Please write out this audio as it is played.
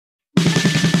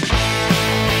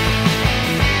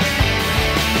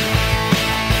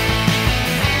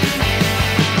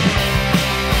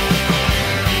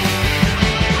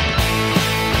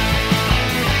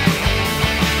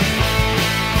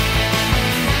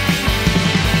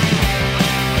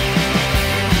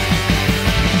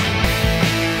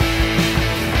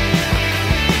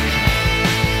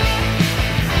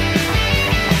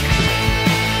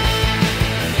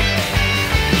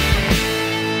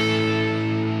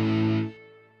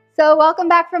So welcome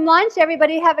back from lunch.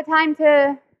 Everybody have a time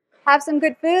to have some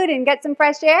good food and get some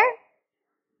fresh air?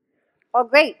 Well,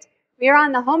 great. We are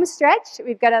on the home stretch.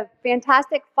 We've got a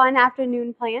fantastic, fun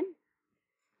afternoon plan.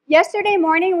 Yesterday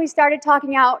morning, we started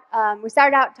out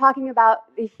talking about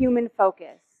the human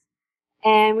focus.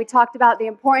 And we talked about the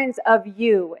importance of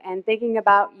you and thinking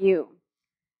about you.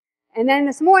 And then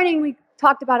this morning, we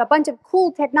talked about a bunch of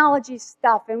cool technology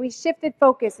stuff, and we shifted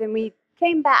focus, and we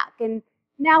came back, and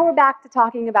now we're back to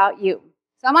talking about you.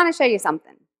 So I want to show you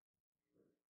something.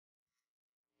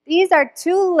 These are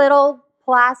two little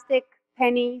plastic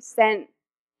penny cent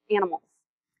animals.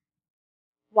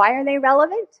 Why are they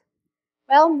relevant?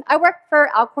 Well, I work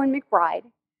for Alcorn McBride,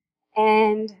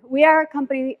 and we are a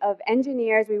company of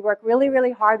engineers. We work really,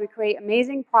 really hard. We create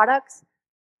amazing products,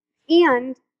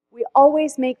 and we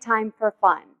always make time for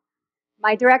fun.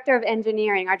 My director of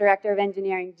engineering, our director of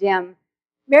engineering, Jim,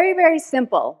 very, very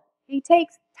simple. He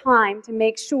takes time to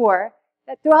make sure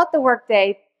that throughout the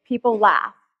workday, people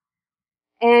laugh.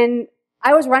 And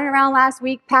I was running around last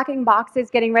week packing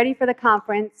boxes, getting ready for the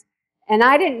conference, and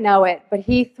I didn't know it, but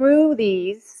he threw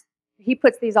these. He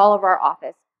puts these all over our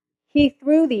office. He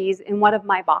threw these in one of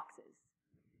my boxes.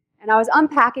 And I was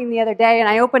unpacking the other day, and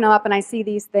I open them up, and I see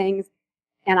these things,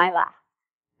 and I laughed.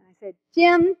 And I said,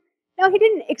 Jim, no, he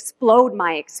didn't explode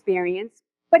my experience,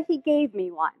 but he gave me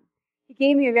one. He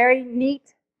gave me a very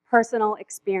neat, personal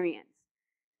experience.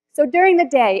 So during the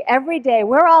day, every day,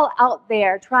 we're all out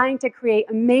there trying to create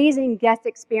amazing guest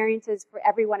experiences for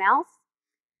everyone else.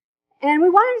 And we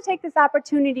wanted to take this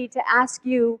opportunity to ask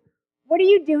you, what are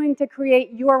you doing to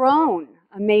create your own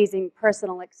amazing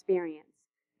personal experience?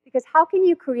 Because how can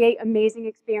you create amazing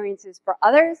experiences for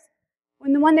others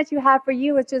when the one that you have for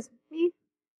you is just me?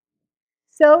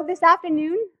 So this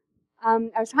afternoon, I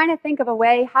was trying to think of a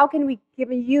way, how can we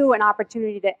give you an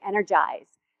opportunity to energize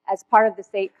as part of the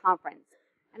SATE conference?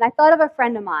 And I thought of a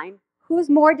friend of mine who's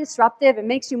more disruptive and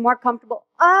makes you more comfortable.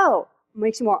 Oh,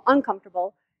 makes you more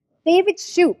uncomfortable. David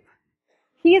Shoup.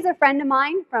 He is a friend of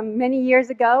mine from many years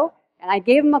ago, and I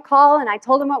gave him a call, and I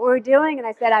told him what we were doing, and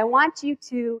I said, I want you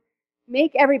to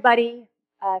make everybody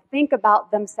think about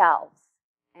themselves.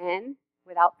 And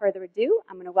without further ado,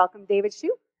 I'm going to welcome David Shoup.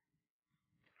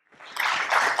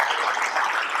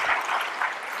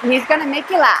 He's going to make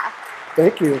you laugh.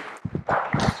 Thank you.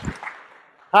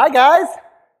 Hi, guys.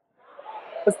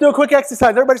 Let's do a quick exercise.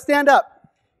 Everybody stand up.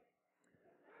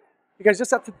 You guys just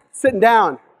have to sitting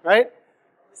down, right?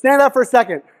 Stand up for a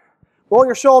second. Roll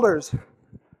your shoulders.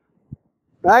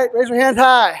 Right? Raise your hands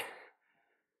high.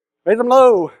 Raise them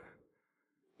low.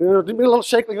 Do me a little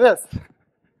shake like this.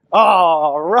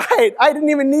 All right. I didn't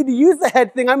even need to use the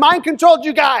head thing. I mind controlled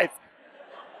you guys.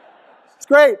 It's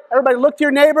great. Everybody look to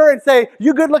your neighbor and say,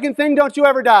 you good-looking thing, don't you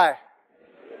ever die.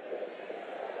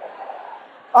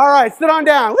 All right, sit on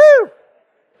down. Woo!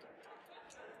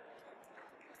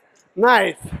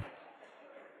 Nice.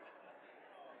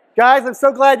 Guys, I'm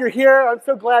so glad you're here. I'm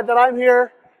so glad that I'm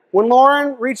here. When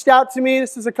Lauren reached out to me,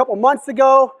 this was a couple months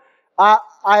ago,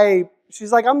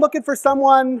 she's like, I'm looking for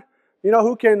someone,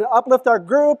 who can uplift our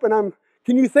group, and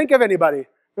can you think of anybody?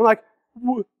 I'm like,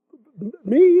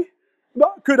 me?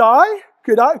 Could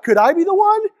I be the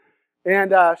one?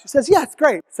 And she says, yes,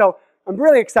 great. So I'm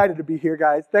really excited to be here,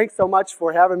 guys. Thanks so much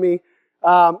for having me.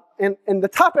 And the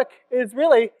topic is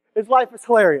life is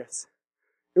hilarious.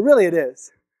 It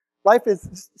is. Life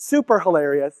is super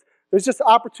hilarious. There's just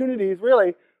opportunities,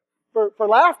 really, for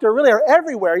laughter, really, are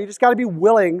everywhere. You just got to be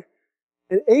willing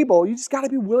and able. You just got to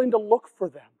be willing to look for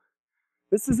them.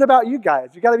 This is about you guys.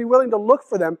 You got to be willing to look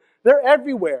for them. They're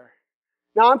everywhere.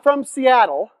 Now, I'm from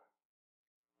Seattle.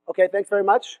 Okay, thanks very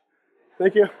much.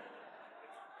 Thank you.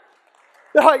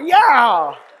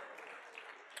 Yeah!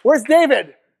 Where's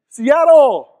David?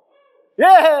 Seattle!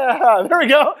 Yeah! There we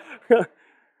go.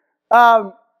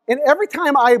 And every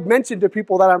time I mention to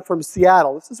people that I'm from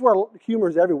Seattle, this is where humor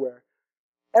is everywhere.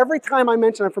 Every time I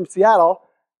mention I'm from Seattle,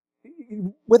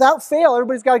 without fail,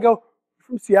 everybody's got to go,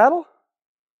 from Seattle?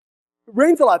 It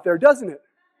rains a lot there, doesn't it?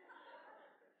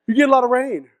 You get a lot of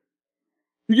rain.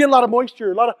 You get a lot of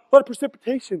moisture, a lot of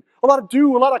precipitation, a lot of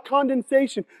dew, a lot of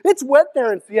condensation. It's wet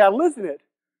there in Seattle, isn't it?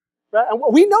 Right? And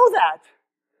we know that.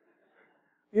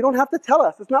 You don't have to tell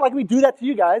us. It's not like we do that to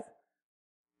you guys.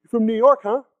 You're from New York,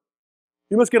 huh?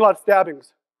 You must get a lot of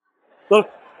stabbings. A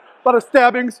lot of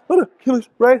stabbings, a lot of killings,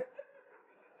 right?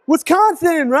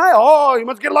 Wisconsin, right? Oh, you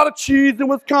must get a lot of cheese in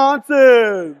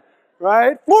Wisconsin,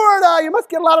 right? Florida, you must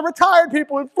get a lot of retired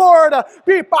people in Florida.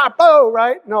 Beep, bop, bo,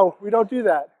 right? No, we don't do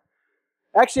that.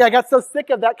 Actually, I got so sick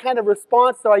of that kind of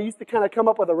response, so I used to kind of come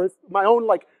up with my own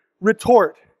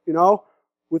retort,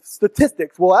 with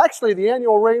statistics. Well, actually, the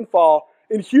annual rainfall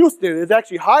in Houston is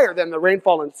actually higher than the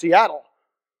rainfall in Seattle.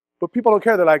 But people don't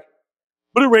care. They're like,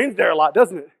 but it rains there a lot,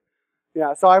 doesn't it?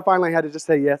 Yeah, so I finally had to just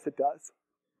say, yes, it does.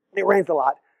 It rains a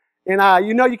lot. And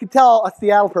you can tell a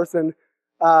Seattle person,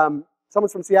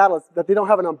 someone's from Seattle, that they don't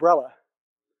have an umbrella.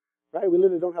 Right? We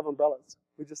literally don't have umbrellas.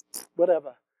 We just,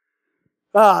 whatever.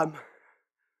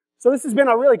 So this has been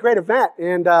a really great event.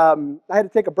 And I had to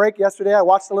take a break yesterday. I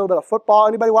watched a little bit of football.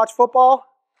 Anybody watch football?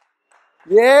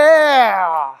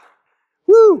 Yeah.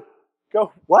 Woo.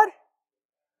 Go, what?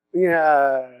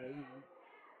 Yeah.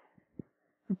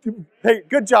 Hey,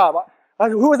 good job.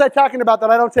 Who was I talking about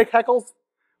that I don't take heckles?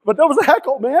 But that was a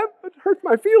heckle, man. It hurts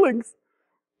my feelings.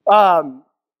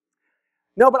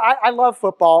 No, but I love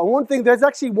football. And there's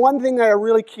actually one thing that I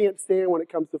really can't stand when it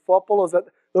comes to football is that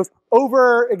those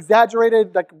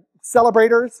over-exaggerated like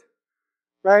celebrators,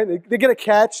 right? They get a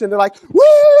catch and they're like,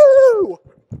 woo!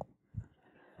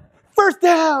 First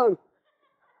down!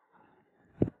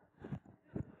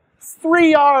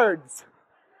 3 yards.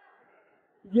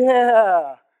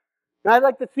 Yeah. And I'd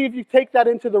like to see if you take that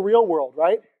into the real world,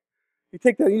 right? You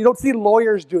take that, you don't see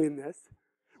lawyers doing this.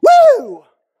 Woo!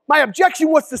 My objection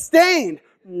was sustained.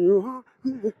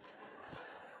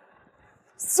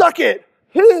 Suck it.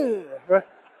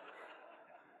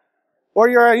 Or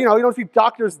you don't see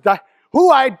doctors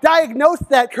I diagnosed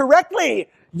that correctly.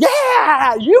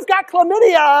 Yeah, you've got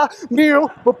chlamydia.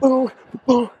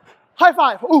 High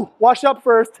five. Ooh, wash up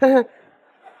first. It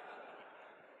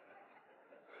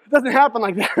doesn't happen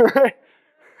like that, right?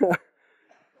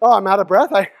 Oh, I'm out of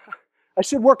breath. I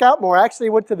should work out more. I actually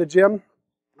went to the gym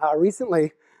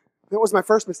recently. That was my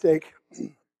first mistake.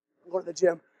 Go to the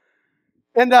gym.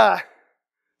 And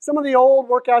some of the old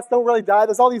workouts don't really die.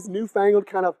 There's all these newfangled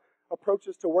kind of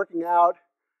approaches to working out,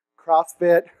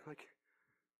 CrossFit, like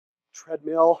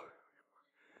treadmill,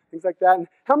 things like that. And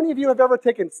how many of you have ever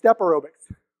taken step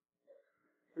aerobics?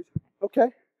 Okay.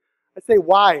 I say,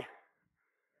 why?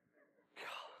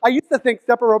 I used to think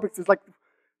step aerobics is like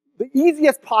the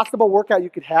easiest possible workout you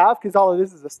could have because all it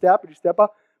is a step and you step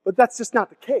up, but that's just not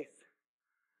the case.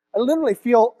 I literally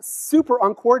feel super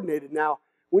uncoordinated now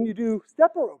when you do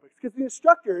step aerobics because the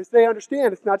instructors, they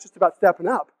understand it's not just about stepping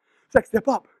up. It's like step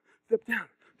up, step down,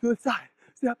 to the side,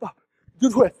 step up, do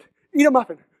the twist, eat a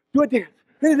muffin, do a dance,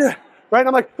 right? And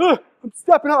I'm like, ugh, I'm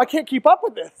stepping up. I can't keep up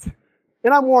with this.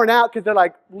 And I'm worn out because they're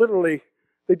like, literally,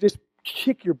 they just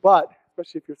kick your butt,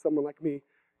 especially if you're someone like me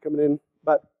coming in.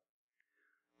 But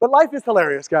life is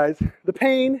hilarious, guys. The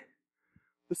pain,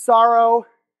 the sorrow,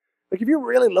 like if you're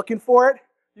really looking for it,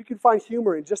 you can find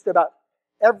humor in just about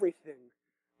everything.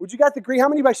 Would you guys agree? How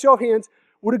many by show of hands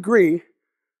would agree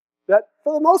that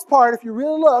for the most part, if you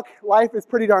really look, life is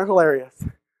pretty darn hilarious?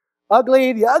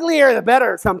 The uglier the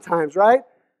better sometimes, right?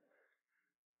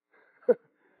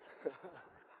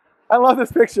 I love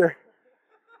this picture.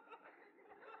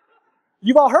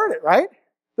 You've all heard it, right?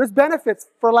 There's benefits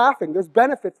for laughing. There's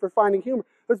benefits for finding humor.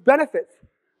 There's benefits,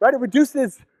 right? It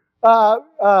reduces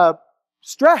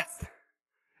stress.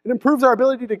 It improves our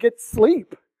ability to get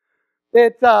sleep.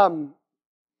 It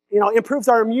improves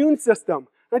our immune system.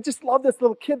 And I just love this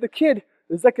little kid. The kid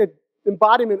is like an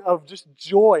embodiment of just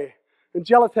joy. And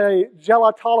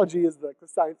gelatology is the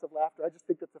science of laughter. I just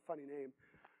think that's a funny name.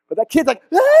 But that kid's like,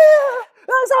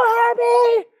 I'm so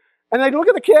happy. And I look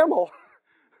at the camel.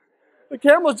 The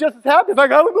camel's just as happy. It's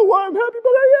like, I don't know why I'm happy, but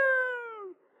I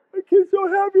am. The kid's so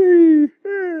happy.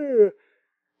 Yeah.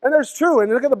 And there's true.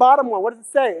 And look at the bottom one. What does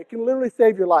it say? It can literally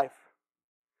save your life.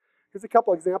 Here's a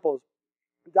couple examples.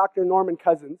 Dr. Norman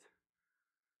Cousins.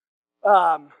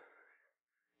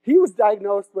 He was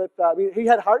diagnosed with, he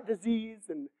had heart disease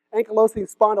and ankylosing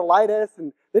spondylitis,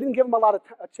 and they didn't give him a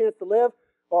chance to live,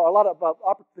 or a lot of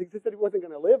opportunities. They said he wasn't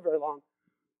going to live very long.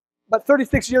 But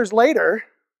 36 years later,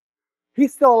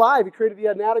 he's still alive. He created the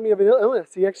anatomy of an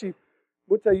illness. He actually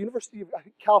went to the University of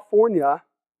California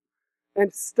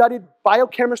and studied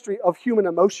biochemistry of human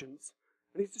emotions.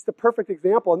 And he's just a perfect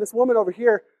example. And this woman over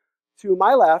here to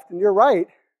my left and your right,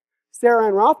 Sarah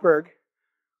Ann Rothberg,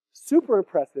 super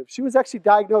impressive. She was actually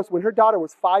diagnosed when her daughter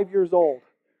was 5 years old.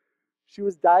 She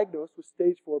was diagnosed with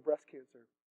stage 4 breast cancer,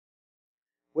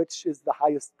 which is the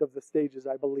highest of the stages,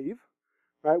 I believe,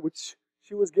 right? Which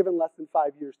she was given less than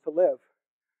 5 years to live.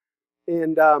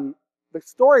 And the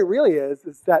story really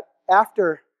is that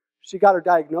after she got her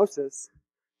diagnosis,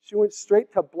 she went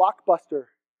straight to Blockbuster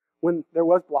when there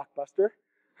was Blockbuster.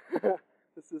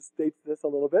 States this a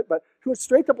little bit, but she went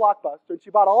straight to Blockbuster and she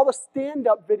bought all the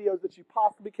stand-up videos that she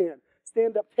possibly can.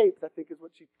 Stand-up tapes, I think is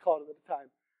what she called it at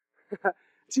the time.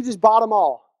 She just bought them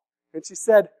all. And she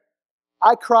said,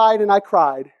 I cried and I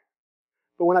cried,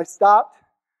 but when I stopped,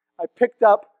 I picked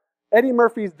up Eddie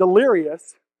Murphy's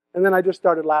Delirious And then I just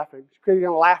started laughing. She's creating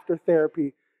a laughter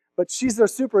therapy. But she's a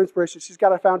super inspiration. She's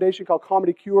got a foundation called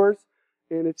Comedy Cures,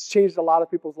 and it's changed a lot of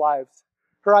people's lives.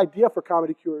 Her idea for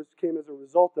Comedy Cures came as a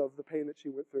result of the pain that she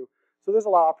went through. So there's a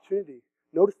lot of opportunity.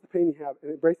 Notice the pain you have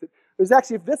and embrace it. There's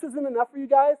actually, if this isn't enough for you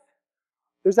guys,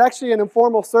 there's actually an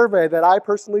informal survey that I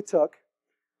personally took.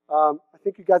 I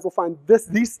think you guys will find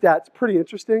these stats pretty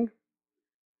interesting.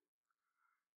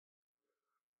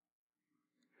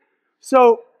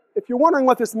 So if you're wondering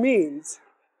what this means,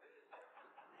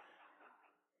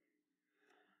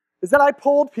 is that I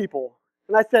polled people,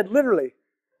 and I said, literally,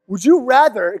 would you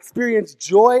rather experience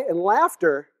joy and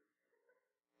laughter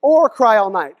or cry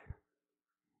all night?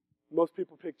 Most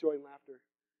people pick joy and laughter.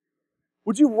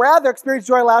 Would you rather experience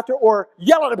joy and laughter or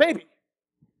yell at a baby?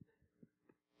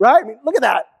 Right? I mean, look at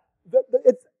that.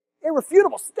 It's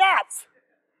irrefutable stats.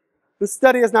 This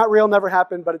study is not real, never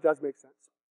happened, but it does make sense.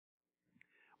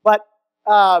 But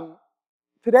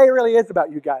today really is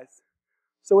about you guys.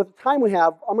 So with the time we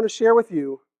have, I'm going to share with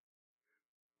you,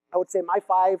 I would say, my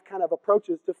 5 kind of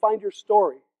approaches to find your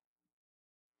story.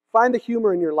 Find the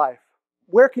humor in your life.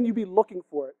 Where can you be looking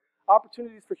for it?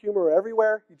 Opportunities for humor are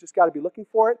everywhere. You just got to be looking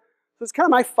for it. So it's kind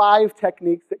of my 5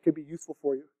 techniques that could be useful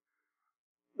for you.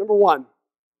 Number 1,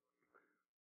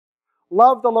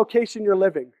 love the location you're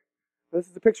living. This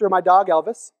is a picture of my dog,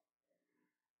 Elvis.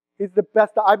 He's the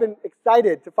best. I've been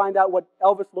excited to find out what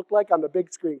Elvis looked like on the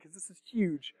big screen because this is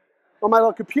huge. On my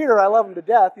little computer, I love him to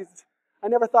death. I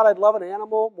never thought I'd love an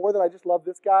animal more than I just love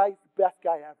this guy. He's the best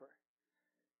guy ever.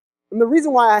 And the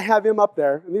reason why I have him up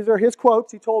there, and these are his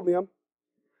quotes, he told me them.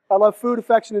 I love food,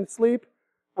 affection, and sleep.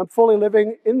 I'm fully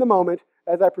living in the moment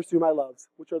as I pursue my loves,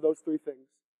 which are those 3 things.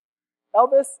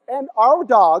 Elvis and our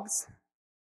dogs,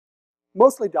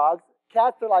 mostly dogs,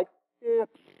 cats are like,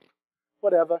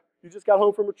 whatever. You just got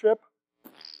home from a trip?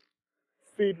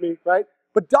 Feed me, right?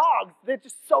 But dogs, they're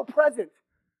just so present.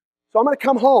 So I'm going to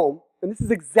come home, and this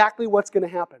is exactly what's going to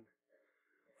happen.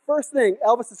 First thing,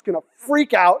 Elvis is going to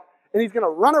freak out, and he's going to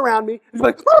run around me. He's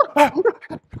like, oh my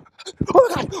God,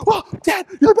 oh, Dad,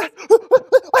 you're the best.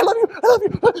 I love you,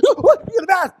 you're the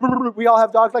best. We all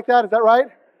have dogs like that, is that right?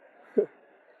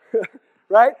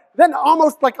 Right? Then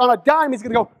almost like on a dime, he's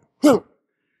going to go,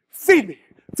 feed me.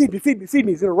 He's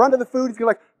going to run to the food. He's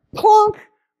going to like, plonk.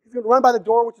 He's going to run by the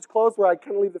door, which is closed, where I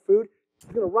kind of leave the food.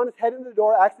 He's going to run his head into the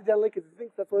door accidentally because he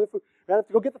thinks that's where the food. I have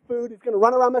to go get the food. He's going to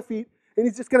run around my feet, and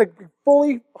he's just going to be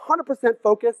fully 100%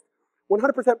 focused,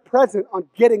 100% present on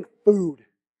getting food.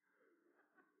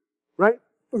 Right?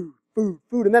 Food.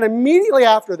 And then immediately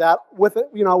after that, with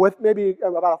maybe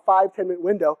about a 5-10 minute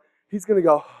window, he's going to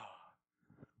go,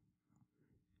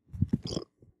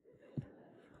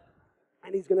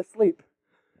 and he's going to sleep,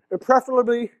 and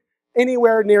preferably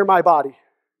anywhere near my body.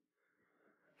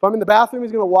 If I'm in the bathroom,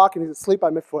 he's going to walk and he's going to sleep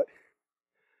on my foot.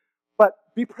 But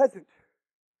be present.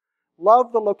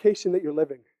 Love the location that you're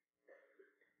living.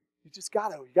 You just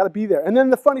got to be there. And then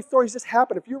the funny stories just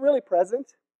happen. If you're really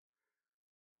present,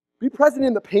 be present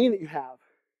in the pain that you have.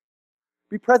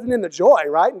 Be present in the joy,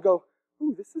 right? And go,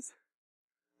 ooh, this is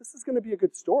going to be a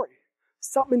good story.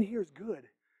 Something in here is good.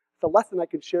 It's a lesson I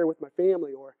can share with my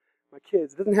family or my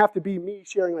kids. It doesn't have to be me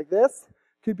sharing like this.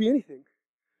 It could be anything.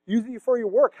 Use it for your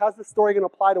work. How's this story going to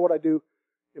apply to what I do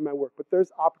in my work? But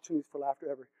there's opportunities for laughter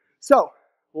everywhere. So,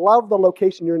 love the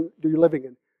location you're living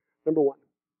in. Number 1.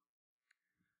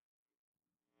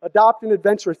 Adopt an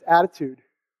adventurous attitude.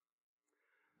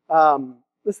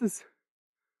 This is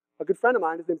a good friend of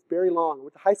mine. His name's Barry Long. I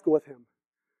went to high school with him.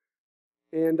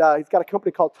 And he's got a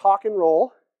company called Talk and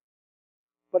Roll.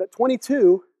 But at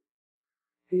 22,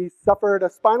 he suffered a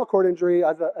spinal cord injury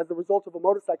as a result of a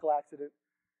motorcycle accident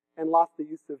and lost the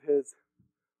use of his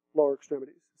lower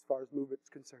extremities as far as movement is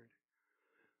concerned.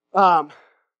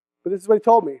 But this is what he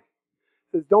told me.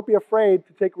 He says, don't be afraid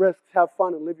to take risks, have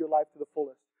fun, and live your life to the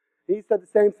fullest. He said the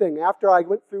same thing. After I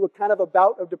went through a kind of a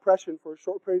bout of depression for a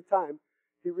short period of time,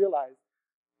 he realized,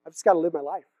 I've just got to live my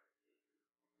life.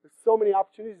 There's so many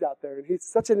opportunities out there, and he's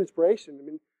such an inspiration. I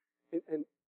mean, and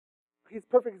he's a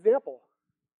perfect example.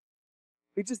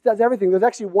 He just does everything. There's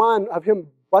actually one of him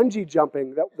bungee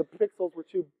jumping. That the pixels were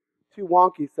too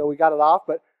wonky, so we got it off.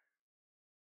 But,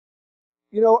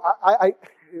 I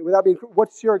without being,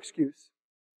 what's your excuse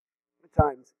at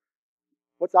times?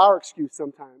 What's our excuse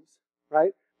sometimes,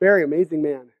 right? Very amazing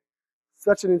man.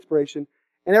 Such an inspiration.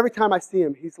 And every time I see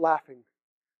him, he's laughing.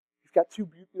 He's got two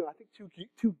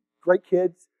great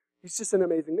kids. He's just an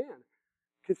amazing man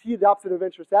because he adopts an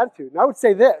adventurous attitude. And I would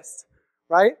say this,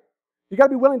 right? You got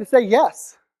to be willing to say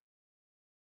yes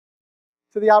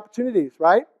to the opportunities,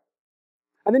 right?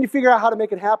 And then you figure out how to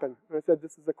make it happen. And I said,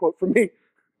 this is a quote from me.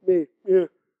 Yeah.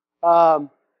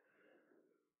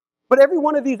 But every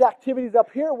one of these activities up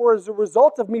here were as a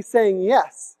result of me saying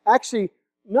yes. Actually,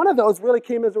 none of those really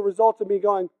came as a result of me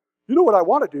going, you know what I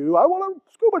want to do? I want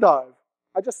to scuba dive.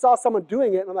 I just saw someone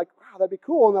doing it, and I'm like, wow, that'd be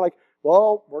cool. And they're like,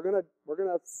 well, we're gonna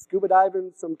scuba dive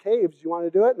in some caves. You want to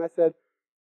do it? And I said,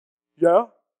 yeah.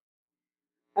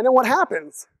 And then what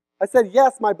happens? I said,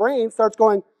 yes. My brain starts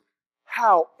going,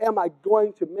 how am I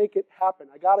going to make it happen?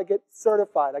 I got to get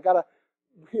certified. I got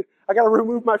to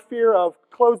remove my fear of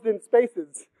closed-in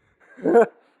spaces.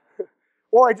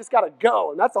 Or I just got to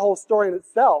go. And that's a whole story in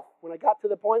itself. When I got to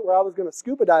the point where I was going to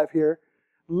scuba dive here,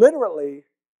 literally,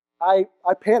 I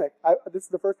panicked. This is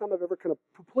the first time I've ever kind of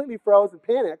completely froze and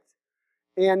panicked.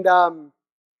 And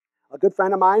a good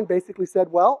friend of mine basically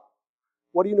said, well,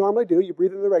 what do you normally do? You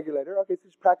breathe in the regulator. Okay, so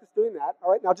just practice doing that.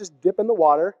 All right, now just dip in the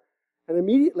water. And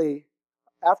immediately,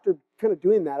 after kind of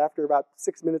doing that, after about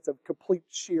 6 minutes of complete,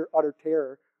 sheer, utter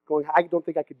terror, going, I don't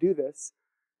think I could do this,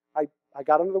 I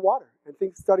got under the water, and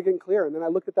things started getting clear. And then I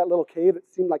looked at that little cave. It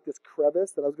seemed like this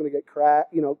crevice that I was going to get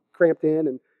cramped in,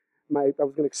 and I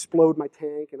was going to explode my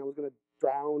tank, and I was going to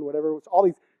drown, whatever. It was all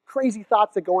these crazy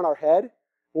thoughts that go in our head.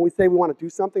 When we say we want to do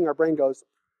something, our brain goes,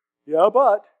 yeah,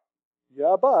 but,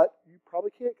 you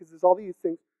probably can't because there's all these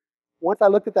things. Once I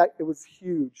looked at that, it was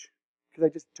huge because I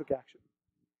just took action.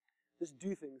 Just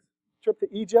do things. Trip to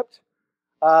Egypt.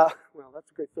 Well,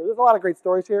 that's a great story. There's a lot of great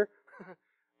stories here.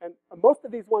 And most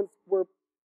of these ones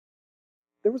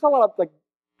there was a lot of like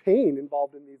pain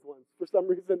involved in these ones for some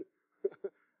reason.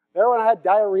 There one I had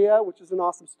diarrhea, which is an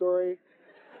awesome story.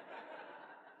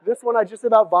 This one I just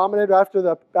about vomited after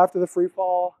the free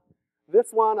fall.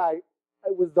 This one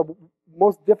it was the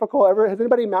most difficult ever. Has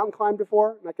anybody mountain climbed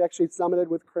before? Like actually summited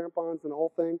with crampons and the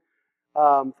whole thing.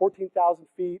 14,000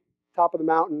 feet, top of the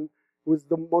mountain. It was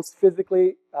the most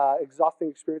physically exhausting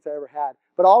experience I ever had.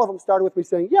 But all of them started with me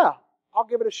saying, yeah, I'll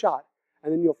give it a shot.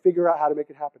 And then you'll figure out how to make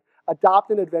it happen.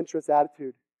 Adopt an adventurous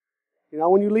attitude. You know,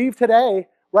 when you leave today,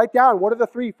 write down what are the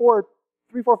 3, 4,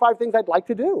 5 things I'd like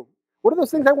to do. What are those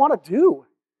things I want to do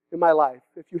in my life,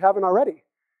 if you haven't already?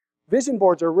 Vision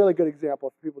boards are a really good example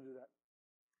if people do that.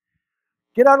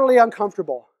 Get utterly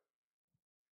uncomfortable.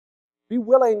 Be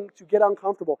willing to get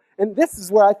uncomfortable. And this is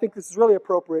where I think this is really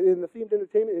appropriate in the themed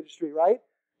entertainment industry, right?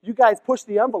 You guys push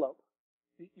the envelope.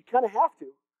 You kind of have to.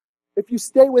 If you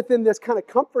stay within this kind of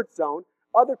comfort zone,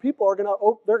 other people are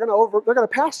they're gonna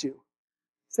pass you.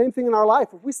 Same thing in our life.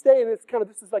 If we stay in this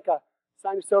this is like a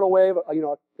sinusoidal wave, a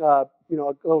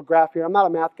little graph here. I'm not a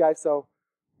math guy, so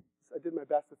I did my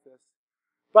best with this.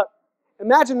 But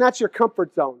imagine that's your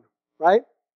comfort zone, right?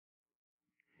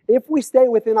 If we stay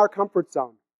within our comfort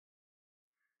zone,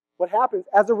 what happens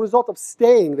as a result of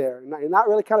staying there and not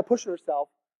really kind of pushing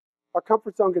ourselves, our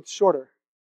comfort zone gets shorter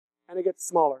and it gets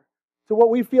smaller. So what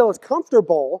we feel is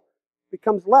comfortable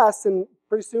becomes less, and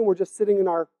pretty soon we're just sitting in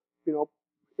our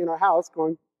house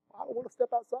going, I don't want to step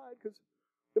outside because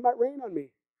it might rain on me.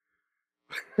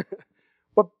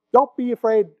 But don't be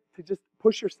afraid to just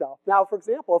push yourself. Now, for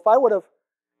example, if I would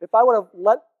have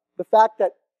let the fact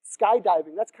that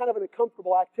skydiving, that's kind of an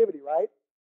uncomfortable activity, right?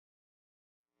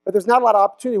 But there's not a lot of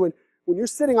opportunity when you're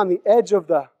sitting on the edge of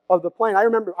the plane. I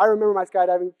remember my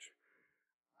skydiving.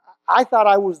 I thought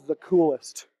I was the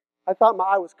coolest. I thought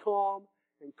I was calm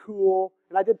and cool,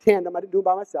 and I did tandem. I didn't do it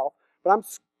by myself, but I'm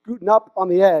scooting up on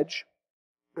the edge,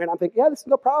 and I'm thinking, yeah, this is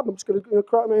no problem. I'm just going to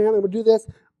crawl my hand and we'll do this.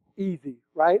 Easy,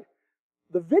 right?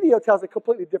 The video tells a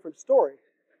completely different story.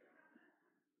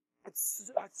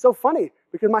 It's so funny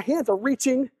because my hands are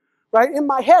reaching, right? In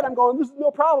my head, I'm going, this is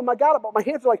no problem. I got it. But my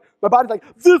hands are like, my body's like,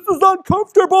 this is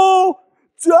uncomfortable.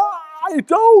 Die,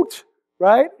 don't,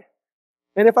 right?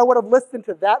 And if I would have listened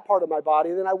to that part of my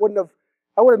body, then I would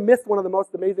have missed one of the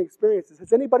most amazing experiences.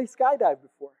 Has anybody skydived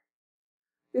before?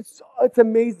 It's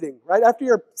amazing, right? After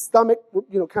your stomach,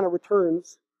 kind of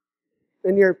returns,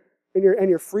 and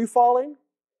you're free falling.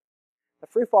 The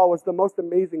free fall was the most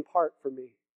amazing part for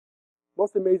me.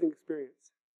 Most amazing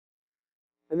experience.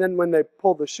 And then when they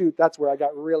pulled the chute, that's where I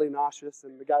got really nauseous,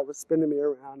 and the guy was spinning me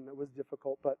around, and it was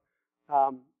difficult. But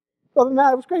other than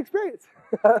that, it was a great experience.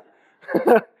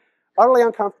 Utterly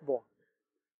uncomfortable.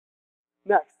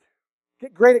 Next,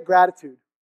 get great at gratitude.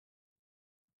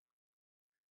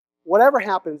 Whatever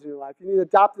happens in your life, you need to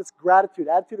adopt this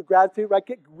attitude of gratitude, right?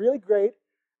 Get really great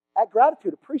at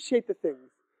gratitude. Appreciate the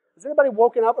things. Has anybody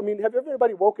woken up? Have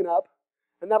everybody woken up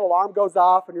and that alarm goes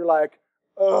off and you're like,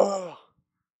 oh,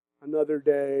 another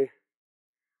day,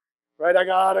 right? I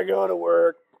gotta go to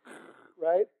work,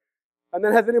 right? And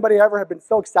then has anybody ever been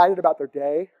so excited about their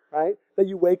day, right? That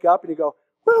you wake up and you go,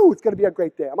 woo, it's gonna be a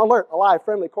great day. I'm alert, alive,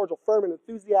 friendly, cordial, firm, and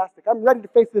enthusiastic. I'm ready to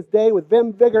face this day with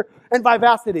vim, vigor, and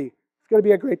vivacity. It's going to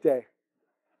be a great day.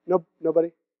 Nope,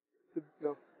 nobody?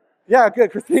 Yeah,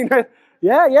 good, Christine.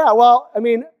 Yeah. Well, I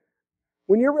mean,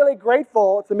 when you're really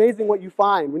grateful, it's amazing what you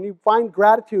find. When you find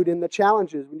gratitude in the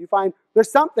challenges, when you find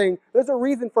there's a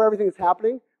reason for everything that's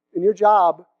happening in your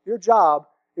job,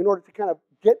 in order to kind of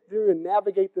get through and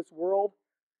navigate this world,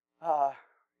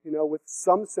 with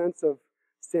some sense of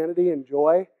sanity and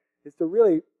joy, is to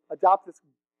really adopt this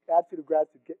attitude of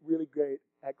gratitude, get really great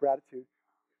at gratitude.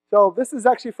 So this is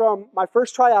actually from my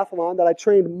first triathlon that I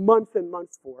trained months and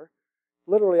months for.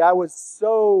 Literally, I was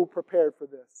so prepared for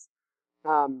this.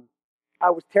 I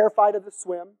was terrified of the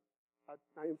swim.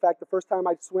 In fact, the first time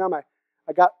I swam, I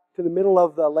got to the middle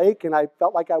of the lake and I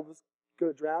felt like I was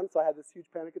going to drown, so I had this huge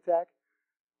panic attack.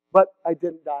 But I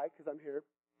didn't die because I'm here,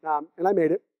 and I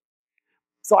made it.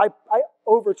 So I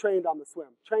overtrained on the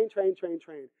swim. Train.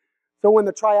 So when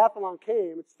the triathlon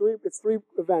came, it's three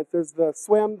events. There's the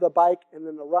swim, the bike, and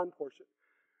then the run portion.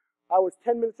 I was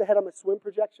 10 minutes ahead on my swim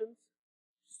projections.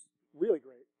 Really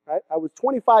great, right? I was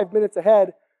 25 minutes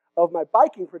ahead of my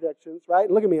biking projections, right?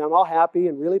 And look at me, I'm all happy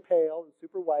and really pale and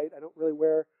super white. I don't really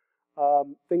wear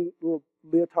little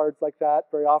leotards like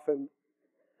that very often.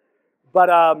 But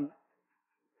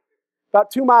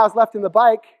about 2 miles left in the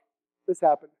bike, this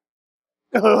happened.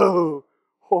 Oh,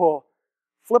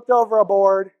 flipped over a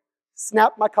board,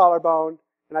 snapped my collarbone,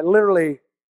 and I literally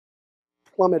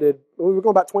plummeted. We were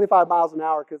going about 25 miles an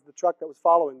hour because the truck that was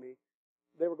following me,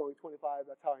 they were going 25.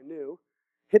 That's how I knew.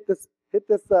 Hit this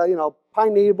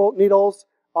pine needles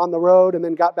on the road, and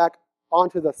then got back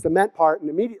onto the cement part, and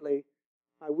immediately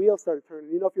my wheel started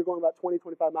turning. You know, if you're going about 20,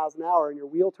 25 miles an hour and your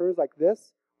wheel turns like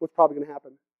this, what's probably going to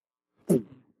happen?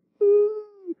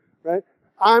 Right?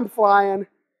 I'm flying.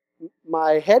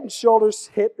 My head and shoulders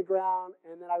hit the ground,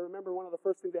 and then I remember one of the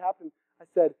first things that happened, I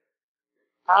said,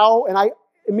 ow, and I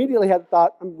immediately had the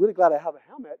thought, I'm really glad I have a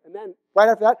helmet. And then right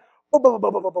after that, boom, boom,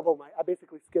 boom, boom, boom, boom, boom, I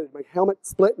basically skidded. My helmet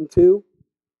split in two.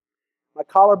 My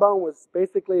collarbone was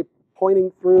basically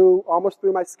pointing through, almost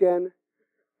through my skin,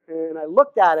 and I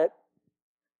looked at it,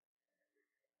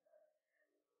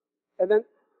 and then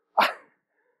I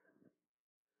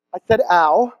said,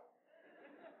 ow.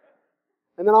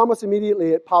 And then almost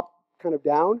immediately it popped kind of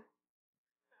down.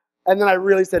 And then I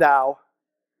really said, ow.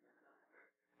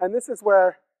 And this is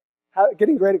where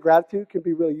getting great at gratitude can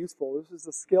be really useful. This is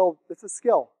a skill. It's a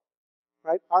skill,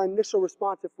 right? Our initial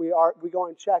response, if we go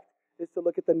unchecked, is to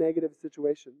look at the negative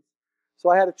situations. So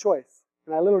I had a choice.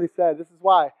 And I literally said, this is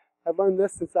why. I've learned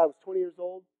this since I was 20 years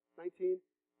old, 19.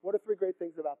 What are 3 great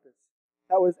things about this?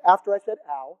 That was after I said,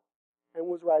 ow, and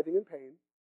was writhing in pain.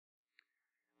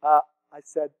 I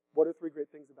said, what are 3 great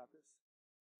things about this?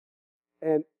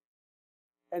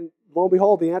 And lo and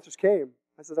behold, the answers came.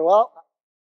 I said, well,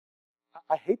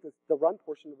 I hate the run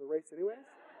portion of the race anyways.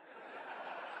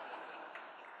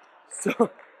 So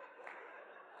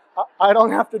I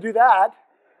don't have to do that.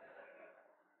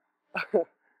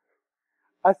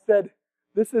 I said,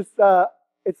 this is,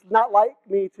 it's not like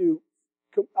me to,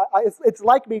 it's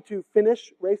like me to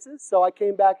finish races. So I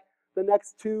came back the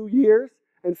next 2 years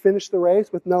and finished the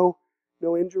race with no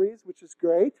injuries, which is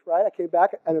great, right? I came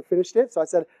back and I finished it. So I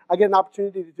said, I get an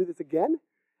opportunity to do this again.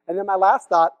 And then my last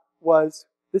thought was,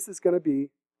 this is going to be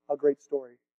a great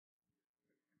story.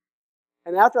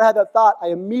 And after I had that thought, I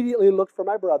immediately looked for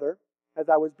my brother as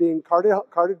I was being carted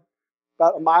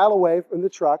about a mile away from the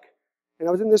truck. And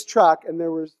I was in this truck, and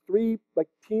there was 3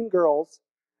 teen girls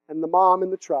and the mom in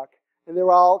the truck. And they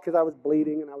were all, because I was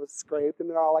bleeding and I was scraped, and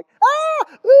they're all like, ah,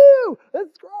 ooh,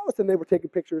 that's gross. And they were taking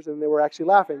pictures, and they were actually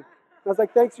laughing. And I was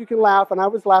like, thanks, you can laugh. And I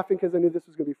was laughing because I knew this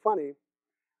was going to be funny.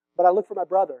 But I looked for my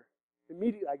brother.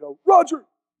 Immediately, I go, Roger!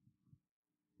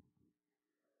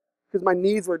 Because my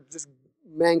knees were just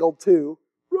mangled too.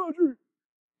 Roger,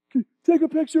 take a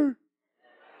picture.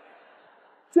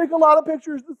 Take a lot of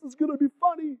pictures. This is going to be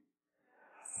funny.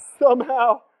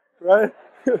 Somehow, right?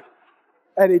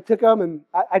 And he took them, and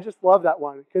I just love that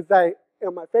one. Because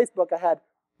on my Facebook, I had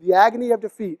the agony of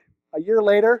defeat. A year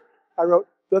later, I wrote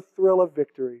the thrill of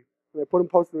victory. And I put them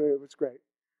posted, and it was great.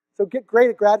 So get great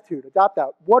at gratitude. Adopt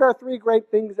that. What are 3 great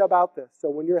things about this? So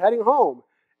when you're heading home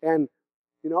and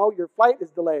your flight is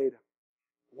delayed,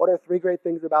 what are 3 great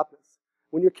things about this?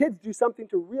 When your kids do something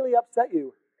to really upset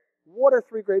you, what are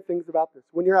 3 great things about this?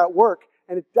 When you're at work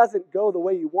and it doesn't go the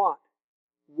way you want,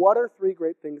 what are 3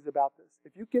 great things about this?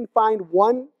 If you can find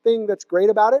one thing that's great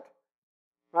about it,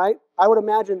 right? I would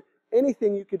imagine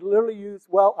anything you could literally use,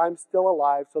 well, I'm still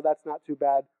alive, so that's not too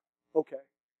bad. Okay.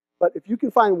 But if you can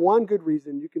find one good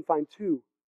reason, you can find 2.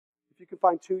 If you can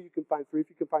find 2, you can find 3. If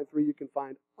you can find 3, you can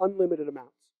find unlimited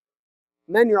amounts.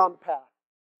 And then you're on the path.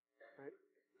 Right?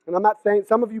 And I'm not saying,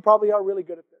 some of you probably are really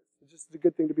good at this. It's just a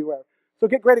good thing to be aware of. So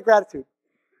get great at gratitude.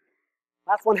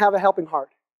 Last one, have a helping heart.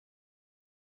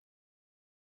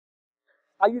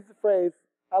 I use the phrase,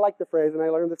 I like the phrase, and I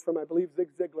learned this from, I believe, Zig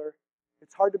Ziglar.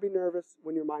 It's hard to be nervous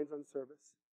when your mind's on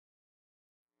service.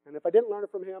 And if I didn't learn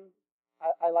it from him,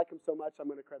 I like him so much, I'm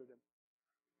going to credit him.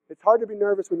 It's hard to be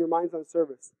nervous when your mind's on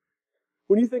service.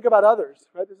 When you think about others,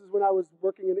 right? This is when I was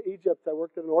working in Egypt. I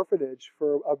worked at an orphanage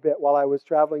for a bit while I was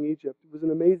traveling Egypt. It was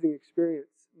an amazing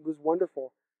experience. It was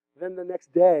wonderful. Then the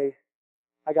next day,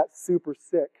 I got super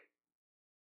sick.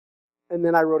 And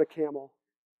then I rode a camel,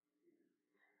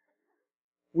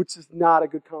 which is not a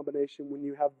good combination when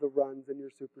you have the runs and you're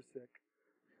super sick.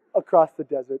 Across the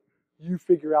desert. You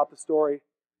figure out the story.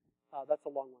 That's a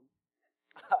long one.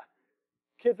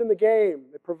 Kids in the game.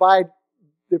 They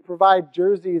provide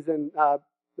jerseys and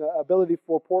the ability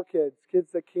for poor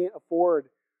kids that can't afford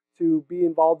to be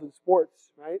involved in sports,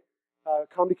 right?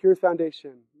 Comedy Cures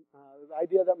Foundation. The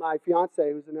idea that my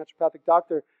fiance, who's a naturopathic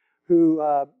doctor, who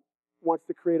wants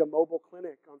to create a mobile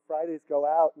clinic on Fridays, go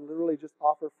out and literally just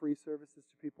offer free services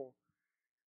to people.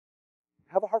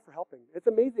 Have a heart for helping. It's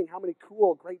amazing how many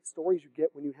cool, great stories you get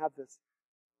when you have this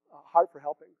heart for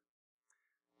helping.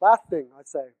 Last thing I'd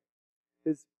say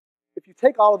is if you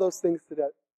take all of those things today,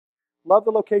 love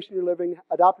the location you're living,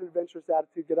 adopt an adventurous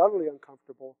attitude, get utterly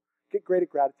uncomfortable, get great at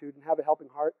gratitude, and have a helping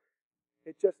heart,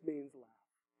 it just means laugh,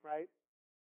 right?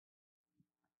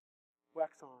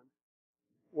 Wax on,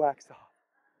 wax off.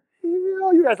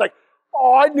 You guys are like,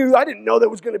 oh, I didn't know there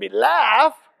was going to be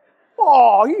laugh.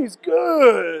 Oh, he's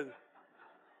good.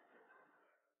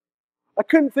 I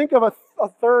couldn't think of a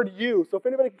third you. So if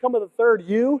anybody can come with a third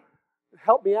you,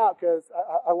 help me out, because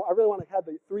I really want to have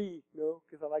the three,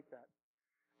 because I like that.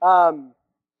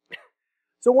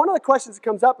 So one of the questions that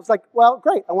comes up is like, well,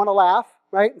 great, I want to laugh,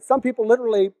 right? And some people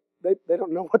literally, they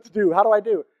don't know what to do. How do I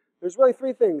do? There's really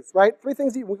three things, right? Three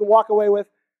things that we can walk away with.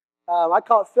 I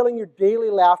call it filling your daily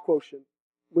laugh quotient.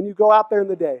 When you go out there in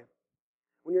the day,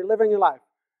 when you're living your life,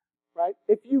 right?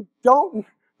 If you don't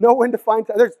know when to find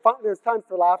time, there's times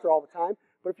for laughter all the time,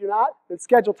 but if you're not, then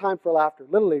schedule time for laughter.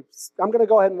 Literally, I'm going to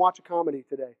go ahead and watch a comedy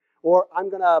today, or I'm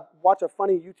going to watch a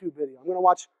funny YouTube video. I'm going to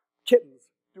watch kittens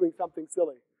doing something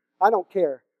silly. I don't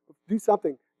care. Do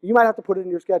something. You might have to put it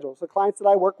in your schedule. So clients that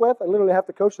I work with, I literally have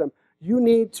to coach them. You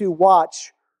need to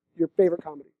watch your favorite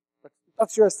comedy.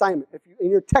 That's your assignment. And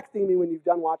you're texting me when you've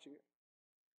done watching it.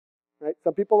 Right?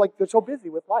 Some people, they're so busy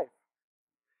with life.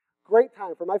 Great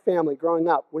time for my family growing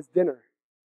up was dinner.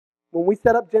 When we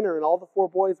set up dinner and all the four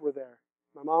boys were there,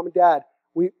 my mom and dad,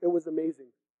 it was amazing.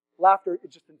 Laughter,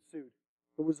 it just ensued.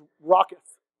 It was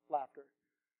raucous laughter.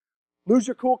 Lose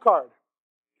your cool card.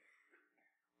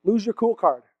 Lose your cool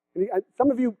card.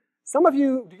 Some of you,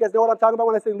 do you guys know what I'm talking about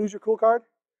when I say lose your cool card?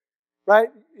 Right?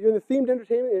 You're in the themed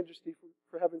entertainment industry,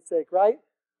 for heaven's sake, right?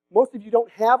 Most of you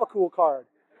don't have a cool card.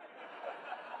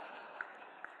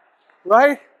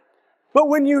 Right? But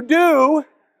when you do,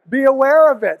 be aware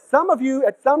of it. Some of you,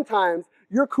 at some times,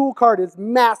 your cool card is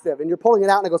massive, and you're pulling it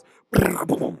out, and it goes,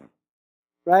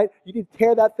 right? You need to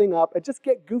tear that thing up and just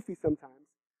get goofy sometimes,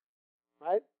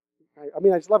 right?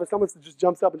 I just love it. Someone just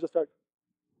jumps up and just starts.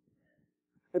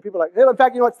 And people are like, hey, in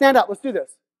fact, you know what? Stand up. Let's do this.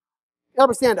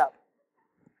 Everybody stand up.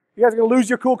 You guys are going to lose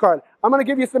your cool card. I'm going to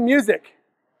give you some music,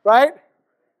 right?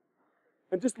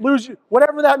 And just lose you,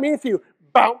 whatever that means to you.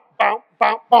 Boom, boom,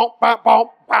 boom, boom, boom, boom,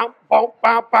 boom, boom, boom,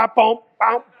 boom, boom,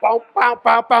 boom, boom, boom,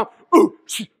 boom, boom. Ooh,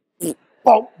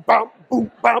 boom, boom,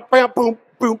 boom, bam, bam, boom,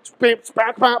 boom, bam,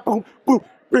 bam, bam, boom, boom,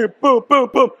 boom, boom, boom,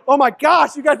 boom. Oh my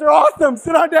gosh, you guys are awesome.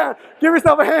 Sit on down. Give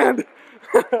yourself a hand.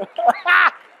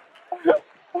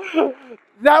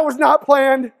 That was not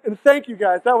planned, and thank you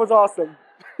guys. That was awesome.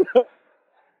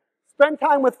 Spend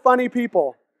time with funny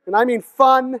people, and I mean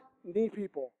funny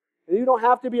people. And you don't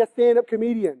have to be a stand-up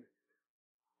comedian.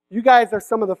 You guys are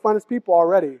some of the funnest people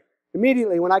already.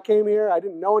 Immediately, when I came here, I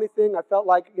didn't know anything. I felt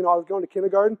like, I was going to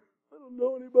kindergarten. I don't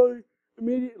know anybody.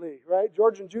 Immediately, right?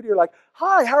 George and Judy are like,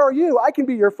 hi, how are you? I can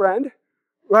be your friend,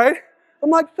 right? I'm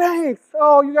like, thanks.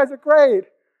 Oh, you guys are great,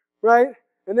 right?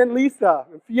 And then Lisa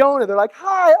and Fiona, they're like,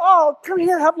 hi, oh, come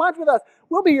here, have lunch with us.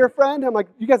 We'll be your friend. I'm like,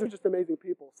 you guys are just amazing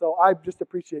people. So I just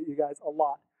appreciate you guys a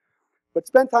lot. But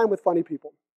spend time with funny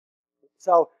people.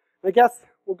 So I guess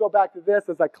we'll go back to this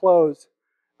as I close.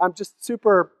 I've just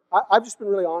been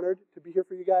really honored to be here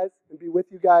for you guys and be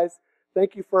with you guys.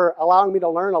 Thank you for allowing me to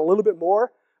learn a little bit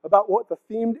more about what the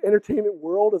themed entertainment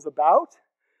world is about.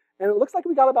 And it looks like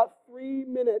we got about 3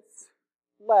 minutes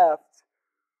left.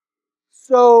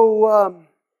 So,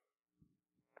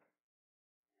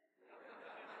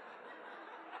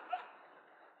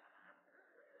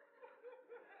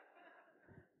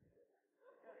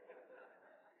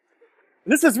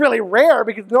 this is really rare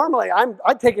because normally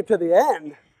I take it to the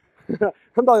end.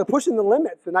 I'm like pushing the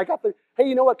limits. And I got hey,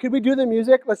 you know what? Could we do the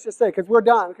music? Let's just say, because we're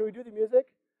done. Can we do the music?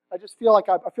 I just feel like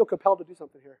I feel compelled to do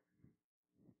something here.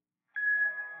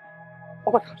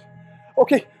 Oh my gosh.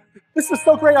 Okay, this is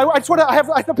so great. I just want to, I have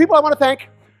some people I want to thank.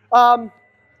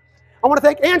 I want to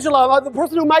thank Angela, the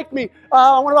person who mic'd me.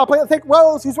 I want to thank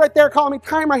Rose, who's right there calling me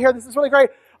time right here. This is really great.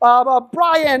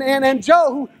 Brian and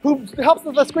Joe, who helps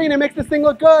with the screen and makes this thing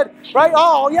look good. Right?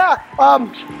 Oh, yeah.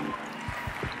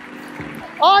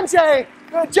 Anjay,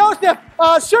 Joseph,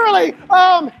 Shirley,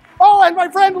 and my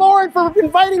friend Lauren for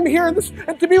inviting me here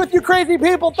and to be with you crazy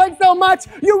people. Thanks so much.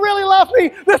 You really love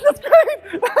me. This is great.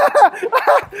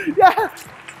 Yeah.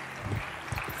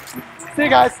 See you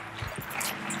guys.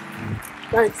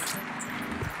 Thanks.